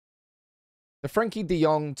The Frenkie de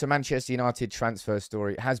Jong to Manchester United transfer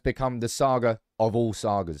story has become the saga of all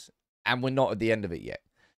sagas, and we're not at the end of it yet.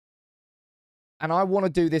 And I want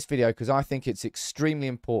to do this video because I think it's extremely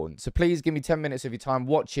important. So please give me 10 minutes of your time,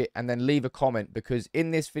 watch it, and then leave a comment, because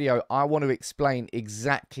in this video, I want to explain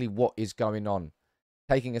exactly what is going on.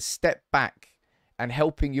 Taking a step back and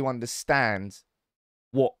helping you understand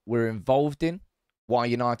what we're involved in, why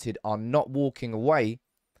United are not walking away,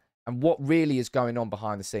 and what really is going on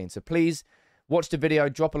behind the scenes. So please watch the video,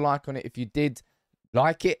 drop a like on it if you did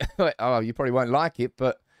like it. Oh, you probably won't like it,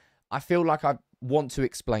 but I feel like I want to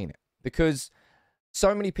explain it because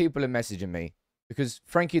so many people are messaging me because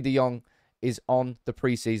Frenkie de Jong is on the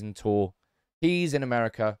preseason tour. He's in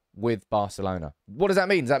America with Barcelona. What does that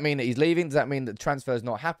mean? Does that mean that he's leaving? Does that mean that the transfer is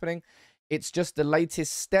not happening? It's just the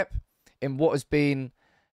latest step in what has been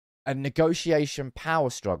a negotiation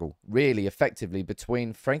power struggle, really, effectively,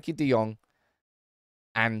 between Frenkie de Jong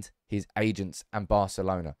and his agents and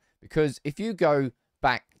Barcelona. Because if you go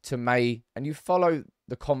back to May and you follow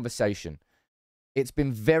the conversation, it's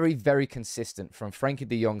been very, very consistent from Frenkie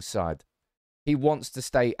de Jong's side. He wants to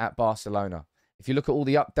stay at Barcelona. If you look at all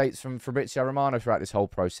the updates from Fabrizio Romano throughout this whole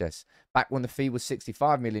process, back when the fee was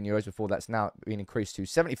 65 million euros, before that's now been increased to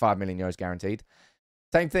 75 million euros guaranteed,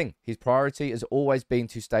 same thing. His priority has always been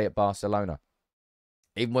to stay at Barcelona.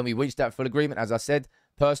 Even when we reached that full agreement, as I said,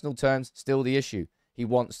 personal terms, still the issue. He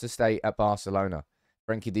wants to stay at Barcelona.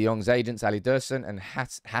 Frenkie de Jong's agents, Ali Dursun and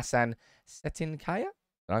Hassan Setinkaya,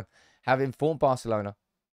 have informed Barcelona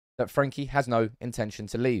that Frenkie has no intention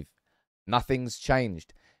to leave. Nothing's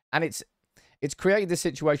changed. And it's created this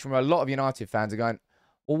situation where a lot of United fans are going,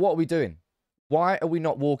 well, what are we doing? Why are we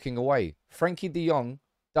not walking away? Frenkie de Jong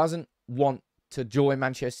doesn't want to join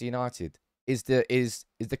Manchester United, is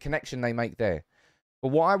the connection they make there. But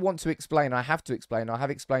what I want to explain, I have to explain, I have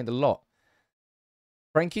explained a lot.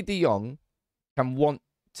 Frenkie de Jong can want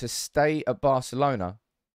to stay at Barcelona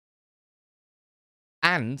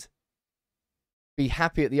and be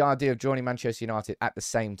happy at the idea of joining Manchester United at the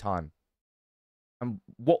same time. And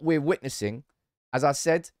what we're witnessing, as I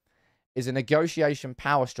said, is a negotiation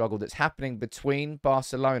power struggle that's happening between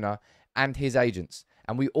Barcelona and his agents.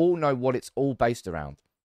 And we all know what it's all based around.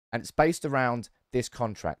 And it's based around this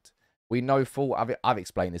contract. We know I've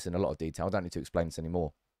explained this in a lot of detail. I don't need to explain this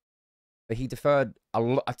anymore. But he deferred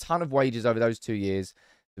a ton of wages over those 2 years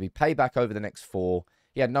to be paid back over the next 4.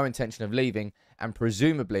 He had no intention of leaving. And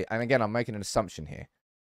presumably, and again, I'm making an assumption here,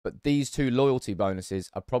 but these 2 loyalty bonuses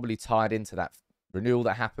are probably tied into that renewal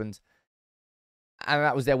that happened. And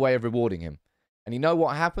that was their way of rewarding him. And you know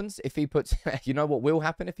what happens if he puts, you know what will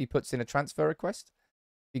happen if he puts in a transfer request?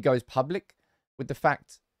 He goes public with the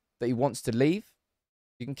fact that he wants to leave.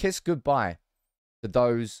 You can kiss goodbye to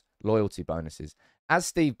those loyalty bonuses. As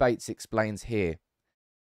Steve Bates explains here,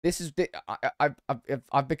 this is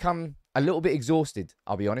I've become a little bit exhausted,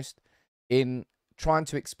 I'll be honest, in trying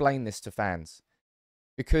to explain this to fans.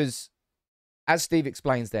 Because, as Steve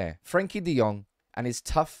explains there, Frenkie de Jong and his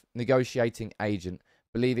tough negotiating agent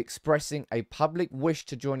believe expressing a public wish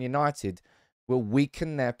to join United will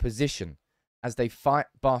weaken their position as they fight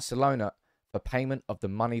Barcelona for payment of the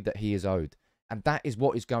money that he is owed. And that is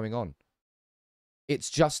what is going on. It's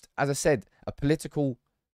just, as I said, a political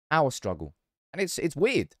power struggle. And it's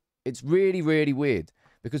weird. It's really, really weird.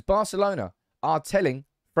 Because Barcelona are telling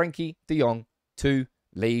Frenkie de Jong to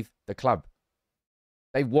leave the club.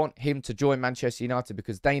 They want him to join Manchester United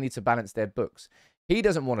because they need to balance their books. He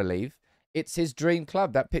doesn't want to leave. It's his dream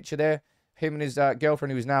club. That picture there, him and his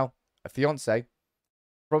girlfriend, who is now a fiance,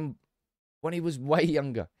 from when he was way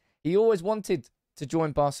younger. He always wanted to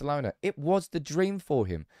join Barcelona. It was the dream for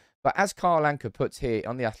him. But as Carl Anker puts here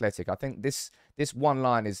on The Athletic, I think this one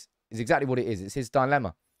line is exactly what it is. It's his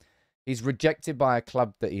dilemma. He's rejected by a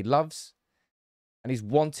club that he loves, and he's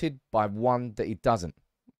wanted by one that he doesn't.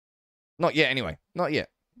 Not yet, anyway. Not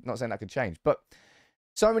yet. Not saying that could change. But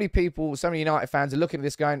so many people, so many United fans are looking at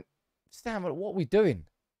this going, Stan, what are we doing?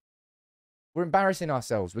 We're embarrassing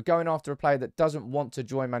ourselves. We're going after a player that doesn't want to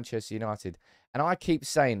join Manchester United. And I keep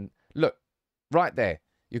saying, look, right there,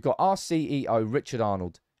 you've got our CEO, Richard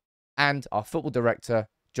Arnold, and our football director,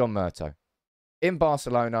 John Murto, in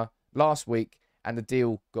Barcelona last week, and the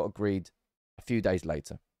deal got agreed a few days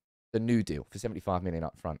later. The new deal for 75 million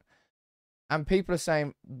up front. And people are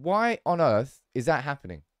saying, why on earth is that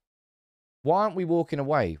happening? Why aren't we walking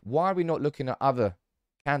away? Why are we not looking at other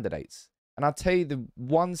candidates? And I'll tell you the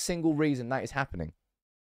one single reason that is happening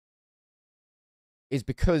is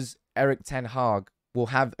because Erik ten Hag will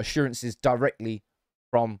have assurances directly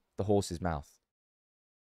from the horse's mouth.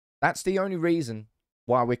 That's the only reason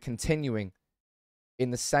why we're continuing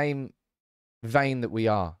in the same vein that we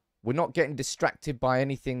are. We're not getting distracted by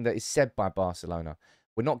anything that is said by Barcelona.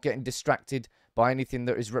 We're not getting distracted by anything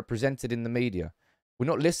that is represented in the media. We're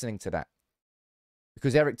not listening to that.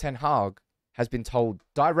 Because Erik ten Hag has been told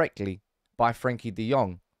directly by Frenkie de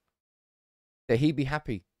Jong that he'd be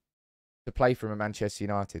happy to play for him at Manchester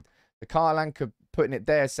United. The Carl Anker putting it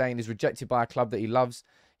there, saying he's rejected by a club that he loves.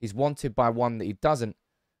 He's wanted by one that he doesn't.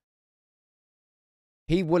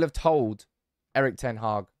 He will have told Erik ten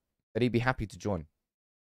Hag that he'd be happy to join.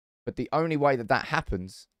 But the only way that that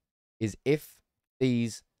happens is if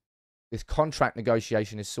this contract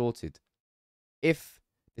negotiation is sorted. If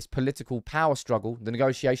this political power struggle, the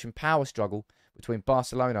negotiation power struggle between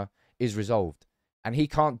Barcelona is resolved. And he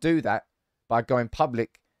can't do that by going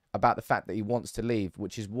public about the fact that he wants to leave,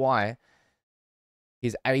 which is why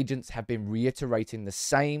his agents have been reiterating the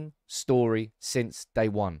same story since day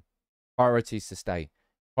one. Priority is to stay.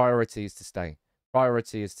 Priority is to stay.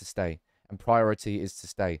 Priority is to stay. And priority is to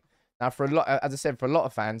stay. Now, for a lot, as I said, for a lot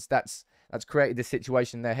of fans, that's created this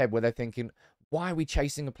situation in their head where they're thinking, why are we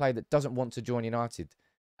chasing a player that doesn't want to join United?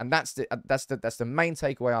 And that's the main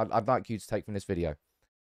takeaway I'd like you to take from this video.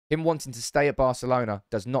 Him wanting to stay at Barcelona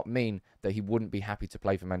does not mean that he wouldn't be happy to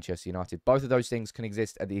play for Manchester United. Both of those things can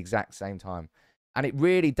exist at the exact same time. And it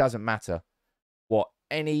really doesn't matter what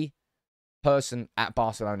any person at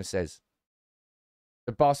Barcelona says.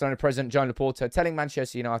 The Barcelona president, Joan Laporta, telling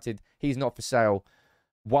Manchester United he's not for sale,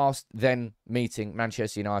 whilst then meeting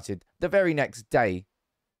Manchester United the very next day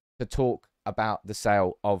to talk about the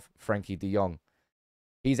sale of Frenkie de Jong.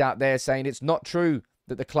 He's out there saying it's not true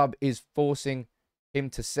that the club is forcing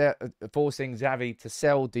Xavi to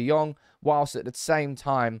sell de Jong, whilst at the same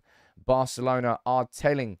time Barcelona are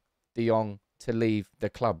telling de Jong to leave the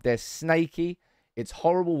club. They're snaky. It's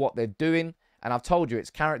horrible what they're doing, and I've told you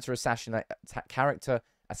it's character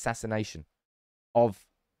assassination of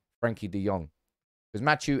Frenkie de Jong. Because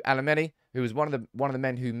Mathieu Alemany, who was one of the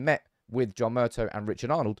men who met with John Murtough and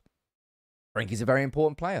Richard Arnold, Frenkie's a very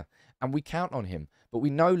important player, and we count on him. But we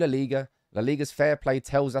know La Liga. La Liga's fair play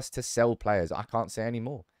tells us to sell players. I can't say any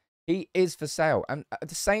more. He is for sale. And at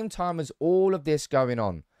the same time as all of this going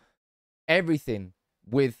on, everything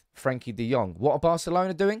with Frenkie de Jong, what are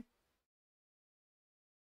Barcelona doing?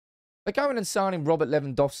 They're going and signing Robert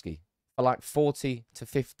Lewandowski for like 40 to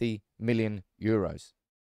 50 million euros.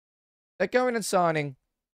 They're going and signing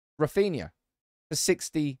Rafinha for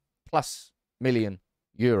 60 plus million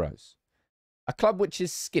euros. A club which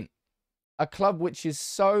is skint. A club which is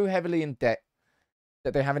so heavily in debt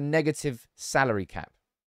that they have a negative salary cap.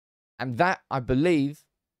 And that, I believe,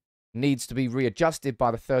 needs to be readjusted by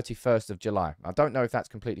the 31st of July. I don't know if that's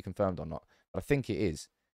completely confirmed or not, but I think it is.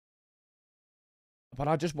 But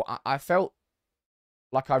I felt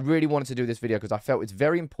like I really wanted to do this video because I felt it's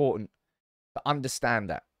very important to understand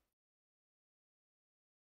that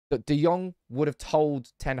de Jong would have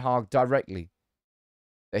told Ten Hag directly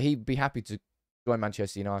that he'd be happy to join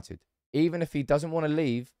Manchester United, even if he doesn't want to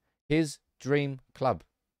leave his dream club.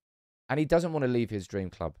 And he doesn't want to leave his dream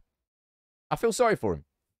club. I feel sorry for him.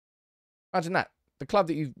 Imagine that. The club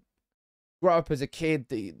that you grow up as a kid,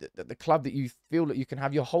 the club that you feel that you can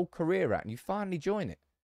have your whole career at, and you finally join it.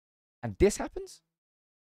 And this happens?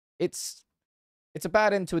 It's a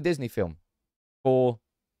bad end to a Disney film for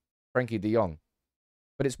Frenkie de Jong.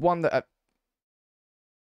 But it's one that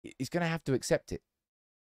he's going to have to accept it.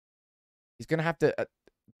 He's going to have to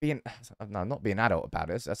not be an adult about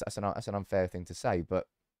it. That's an unfair thing to say. But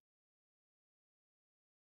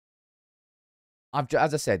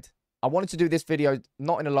as I said, I wanted to do this video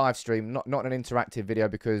not in a live stream, not an interactive video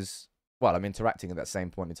because, well, I'm interacting at that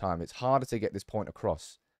same point in time. It's harder to get this point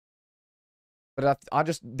across. But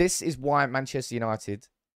this is why Manchester United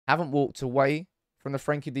haven't walked away from the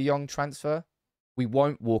Frenkie de Jong transfer. We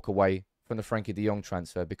won't walk away from the Frenkie de Jong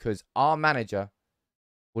transfer because our manager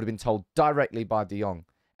would have been told directly by de Jong.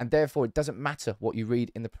 And therefore, it doesn't matter what you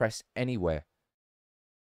read in the press anywhere.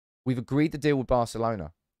 We've agreed the deal with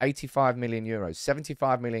Barcelona. 85 million euros,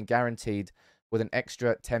 75 million guaranteed with an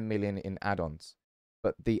extra 10 million in add-ons.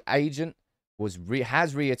 But the agent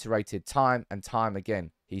has reiterated time and time again,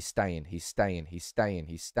 he's staying, he's staying, he's staying,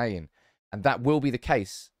 he's staying. And that will be the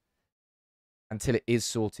case until it is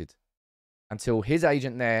sorted. Until his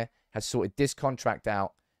agent there has sorted this contract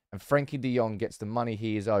out and Frenkie de Jong gets the money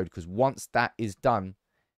he is owed. Because once that is done,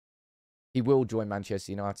 he will join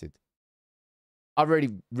Manchester United. I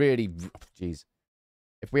really, geez.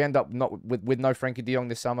 If we end up not with no Frenkie de Jong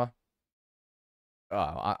this summer,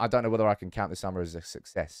 I don't know whether I can count this summer as a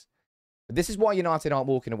success. But this is why United aren't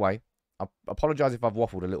walking away. I apologise if I've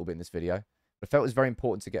waffled a little bit in this video, but I felt it was very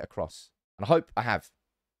important to get across. And I hope I have.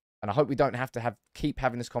 And I hope we don't have to keep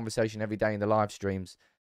having this conversation every day in the live streams.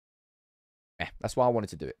 That's why I wanted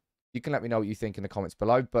to do it. You can let me know what you think in the comments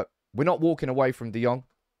below, but we're not walking away from De Jong.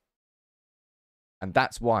 And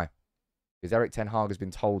that's why. Because Erik Ten Hag has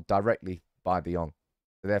been told directly by De Jong.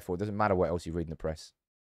 So therefore, it doesn't matter what else you read in the press.